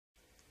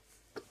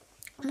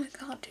Oh my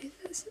god, do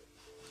this.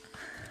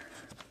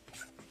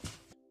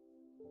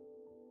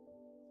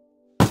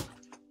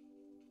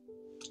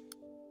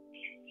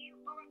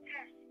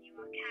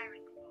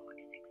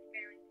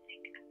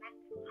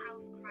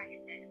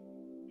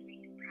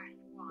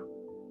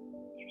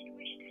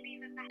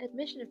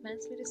 Admission of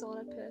mentally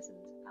disordered persons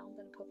found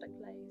in a public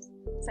place.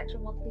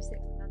 Section 136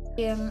 of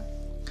the Mental Health.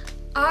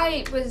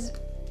 I was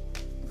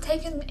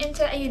taken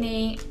into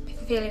A&E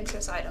feeling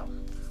suicidal.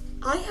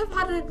 I have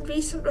had a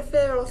recent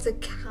referral to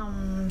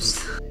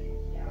CAMS.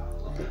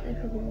 They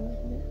probably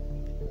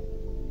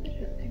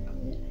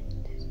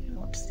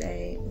what to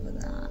say other than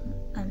that.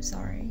 I'm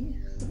sorry.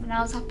 Something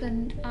else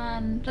happened,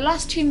 and the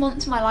last 2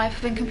 months of my life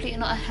have been complete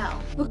and utter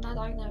hell. I'm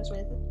diagnosed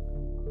with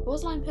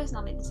borderline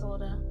personality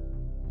disorder.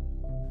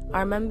 I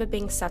remember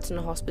being sat in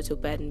a hospital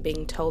bed and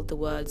being told the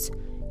words,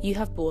 "You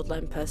have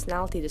borderline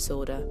personality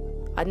disorder."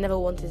 I'd never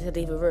wanted to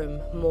leave a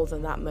room more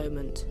than that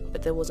moment,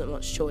 but there wasn't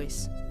much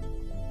choice.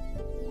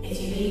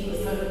 "If you leave,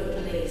 we'll phone the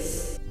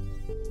police."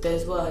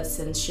 Those words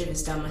sent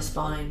shivers down my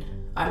spine.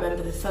 I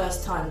remember the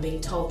first time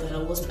being told that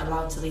I wasn't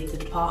allowed to leave the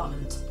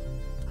department.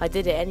 I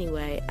did it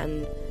anyway,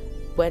 and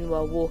when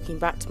while walking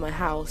back to my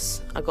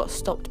house, I got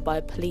stopped by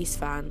a police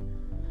van.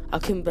 I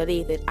couldn't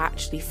believe they'd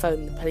actually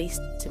phoned the police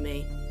to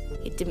me.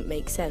 It didn't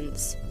make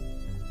sense.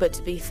 But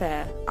to be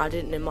fair, I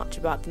didn't know much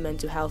about the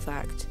Mental Health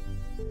Act.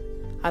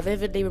 I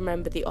vividly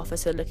remember the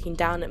officer looking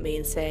down at me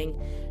and saying,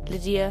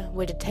 "Lydia,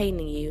 we're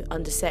detaining you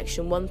under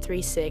Section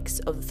 136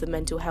 of the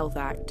Mental Health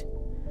Act."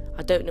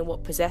 I don't know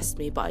what possessed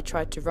me, but I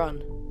tried to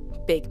run.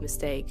 Big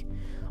mistake.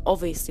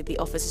 Obviously, the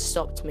officer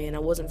stopped me and I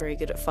wasn't very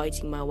good at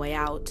fighting my way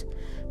out.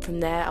 From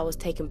there, I was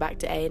taken back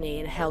to A&E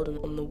and held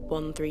on the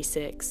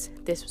 136.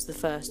 This was the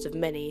first of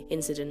many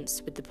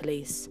incidents with the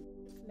police.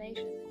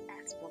 Information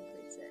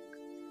S136.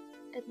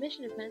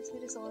 Admission of mentally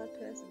disordered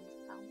persons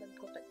found in a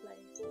public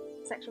place.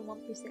 Section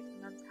 136 of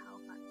the Mental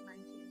Health Act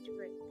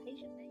 1983.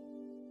 Patient name.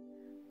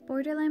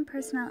 Borderline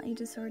personality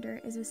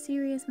disorder is a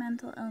serious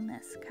mental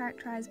illness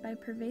characterized by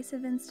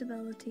pervasive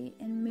instability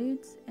in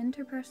moods,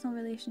 interpersonal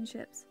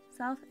relationships,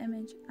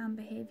 self-image, and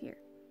behavior.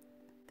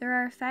 There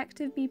are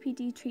effective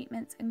BPD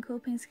treatments and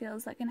coping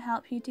skills that can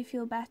help you to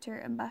feel better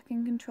and back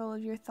in control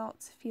of your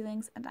thoughts,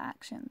 feelings, and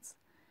actions.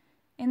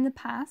 In the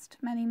past,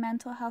 many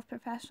mental health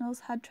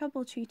professionals had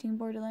trouble treating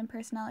borderline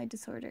personality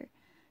disorder,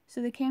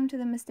 so they came to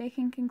the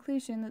mistaken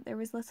conclusion that there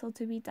was little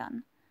to be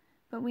done.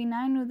 But we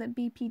now know that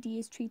BPD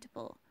is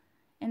treatable.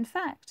 In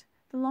fact,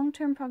 the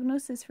long-term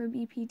prognosis for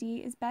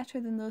BPD is better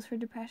than those for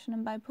depression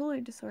and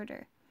bipolar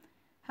disorder.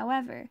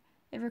 However,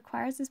 it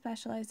requires a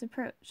specialised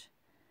approach.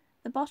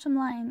 The bottom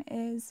line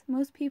is,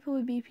 most people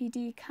with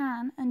BPD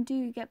can and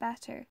do get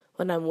better.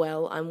 When I'm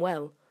well, I'm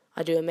well.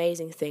 I do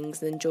amazing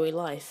things and enjoy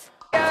life.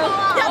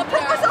 Yeah,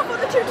 put myself on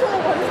the 2 tall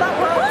ones, that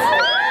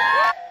works.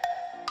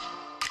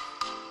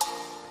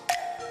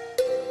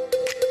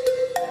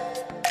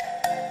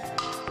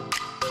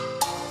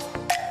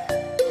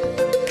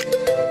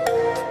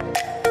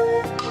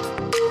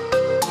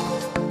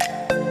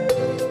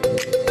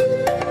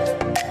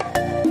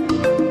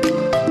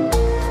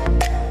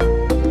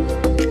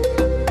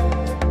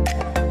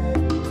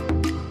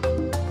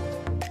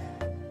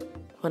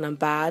 When I'm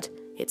bad,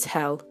 it's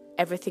hell.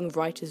 Everything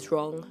right is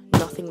wrong,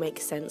 nothing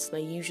makes sense, and I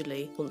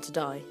usually want to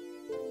die.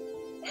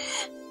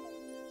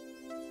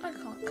 I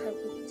can't cope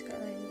with these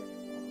guys anymore.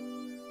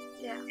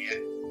 Yeah.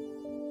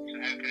 So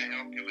how can I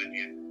help you,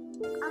 Lydia?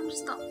 I'm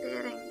just not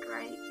feeling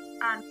great,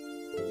 and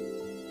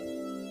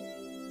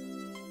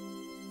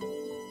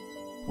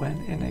when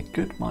in a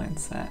good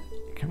mindset,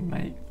 you can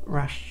make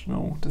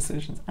rational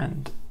decisions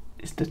and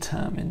is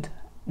determined,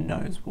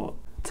 knows what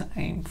to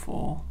aim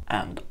for,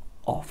 and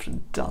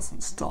often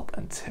doesn't stop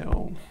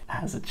until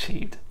has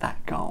achieved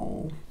that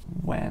goal.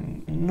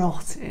 When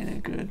not in a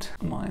good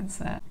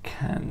mindset,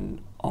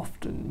 can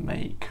often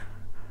make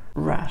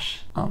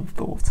rash,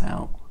 unthought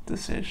out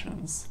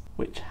decisions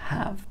which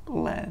have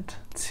led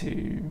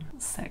to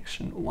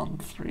Section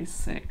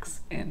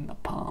 136 in the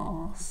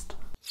past.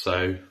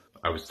 So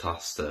I was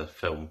tasked to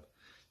film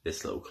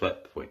this little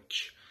clip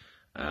which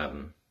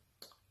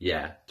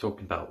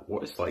talking about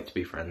what it's like to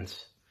be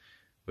friends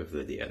with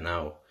Lydia.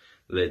 Now,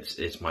 Liz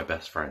is my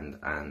best friend,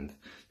 and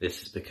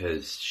this is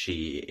because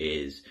she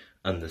is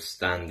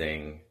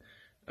understanding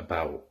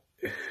about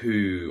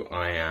who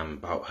I am,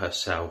 about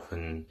herself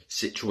and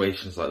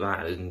situations like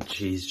that, and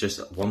she's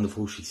just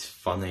wonderful, she's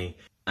funny,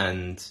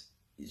 and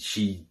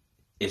she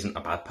isn't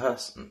a bad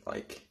person,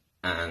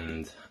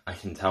 and I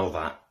can tell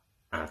that,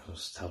 and I can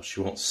also tell she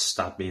wants to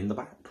stab me in the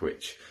back,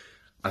 which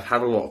I've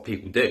had a lot of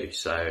people do,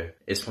 so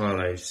it's one of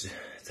those,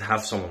 to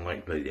have someone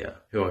like Lydia,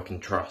 who I can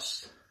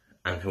trust,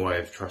 and who I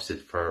have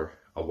trusted for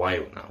a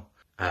while now,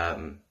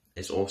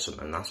 is awesome,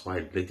 and that's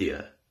why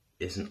Lydia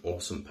is an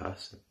awesome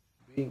person.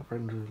 Being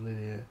friends with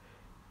Lydia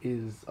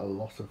is a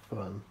lot of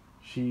fun.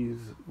 She's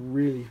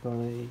really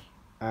funny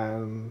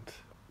and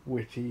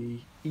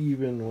witty,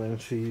 even when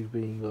she's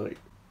being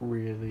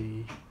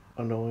really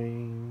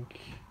annoying.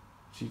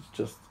 She's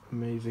just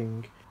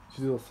amazing.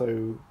 She's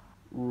also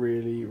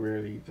really,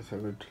 really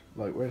disordered.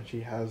 Like, when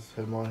she has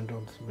her mind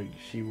on something,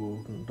 she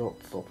will not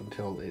stop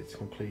until it's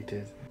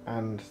completed.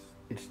 And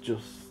it's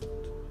just,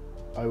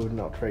 I would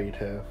not trade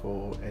her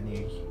for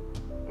any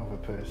other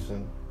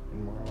person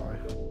in my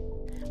life.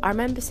 I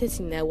remember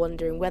sitting there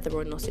wondering whether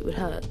or not it would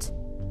hurt.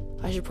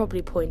 I should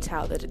probably point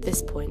out that at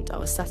this point I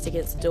was sat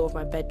against the door of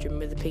my bedroom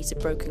with a piece of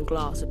broken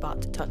glass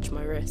about to touch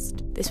my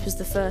wrist. This was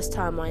the first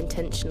time I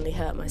intentionally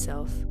hurt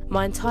myself.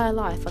 My entire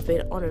life I've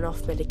been on and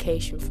off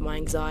medication for my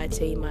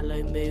anxiety, my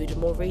low mood, and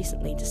more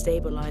recently to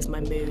stabilise my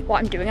mood.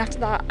 What I'm doing after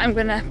that, I'm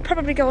gonna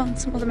probably go on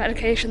some other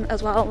medication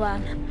as well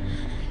then.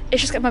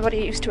 It's just getting my body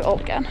used to it all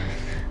again.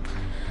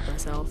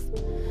 Myself.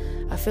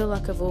 I feel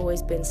like I've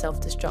always been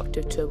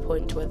self-destructive to a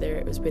point, whether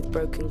it was with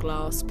broken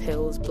glass,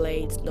 pills,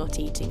 blades, not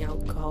eating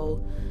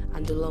alcohol,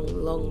 and a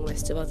long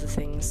list of other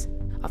things.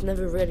 I've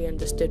never really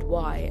understood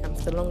why, and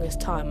for the longest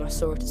time I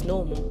saw it as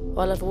normal.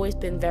 While I've always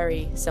been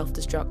very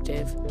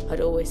self-destructive,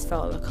 I'd always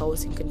felt like I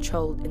was in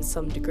control in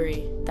some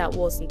degree. That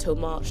was until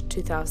March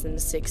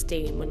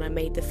 2016, when I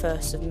made the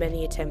first of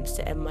many attempts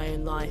to end my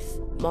own life.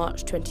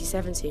 March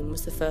 2017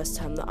 was the first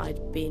time that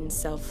I'd been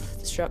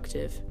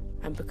self-destructive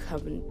and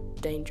become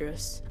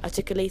dangerous. I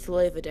took a lethal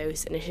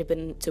overdose and it had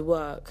been to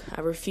work.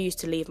 I refused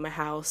to leave my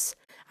house,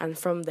 and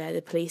from there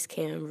the police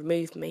came and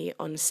removed me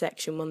on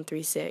Section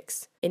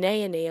 136. In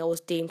A&E I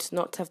was deemed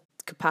not to have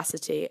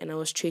capacity and I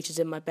was treated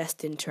in my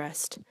best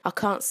interest. I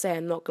can't say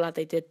I'm not glad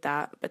they did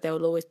that, but there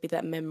will always be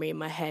that memory in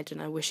my head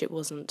and I wish it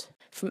wasn't.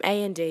 From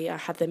A&E I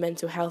had the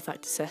Mental Health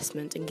Act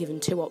assessment and given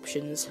two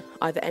options,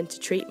 either enter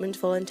treatment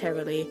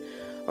voluntarily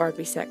or I'd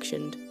be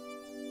sectioned.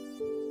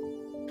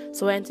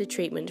 So I entered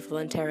treatment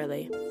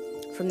voluntarily.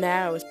 From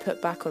there I was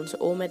put back onto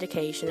all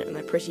medication and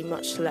I pretty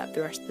much slept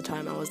the rest of the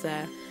time I was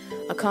there.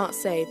 I can't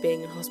say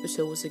being in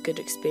hospital was a good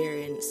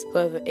experience,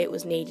 however it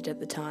was needed at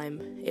the time.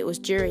 It was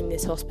during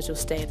this hospital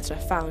stay that I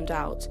found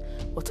out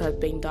what I'd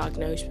been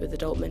diagnosed with.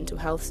 Adult mental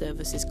health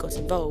services got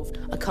involved.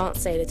 I can't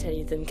say that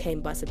any of them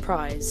came by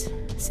surprise.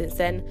 Since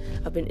then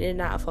I've been in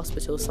and out of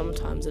hospital,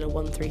 sometimes in a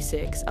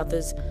 136,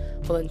 others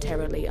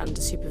voluntarily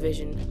under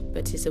supervision,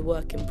 but it's a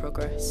work in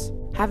progress.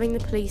 Having the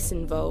police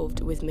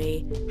involved with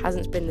me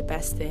hasn't been the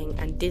best thing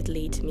and did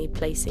lead to me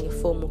placing a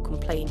formal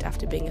complaint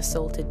after being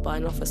assaulted by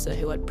an officer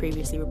who I'd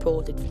previously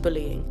reported for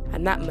bullying,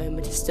 and that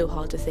moment is still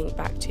hard to think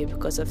back to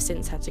because I've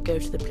since had to go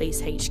to the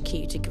police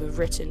HQ to give a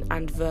written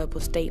and verbal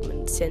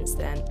statement since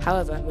then.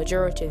 However,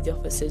 majority of the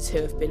officers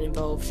who have been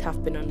involved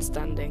have been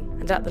understanding,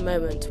 and at the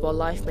moment, while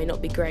life may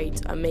not be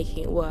great, I'm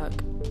making it work,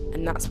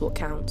 and that's what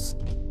counts.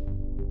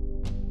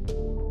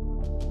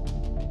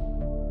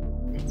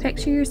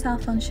 Picture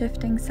yourself on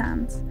shifting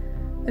sands,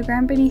 the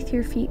ground beneath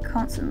your feet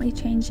constantly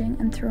changing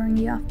and throwing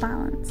you off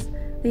balance,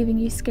 leaving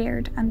you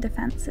scared and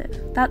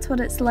defensive. That's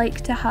what it's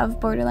like to have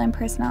borderline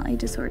personality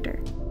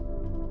disorder.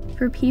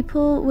 For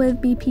people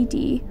with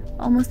BPD,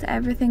 almost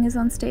everything is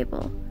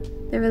unstable.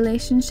 Their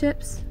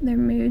relationships, their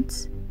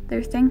moods,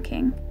 their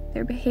thinking,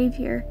 their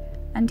behaviour,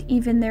 and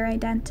even their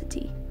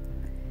identity.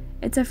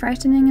 It's a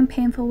frightening and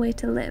painful way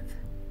to live,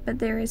 but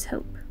there is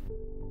hope.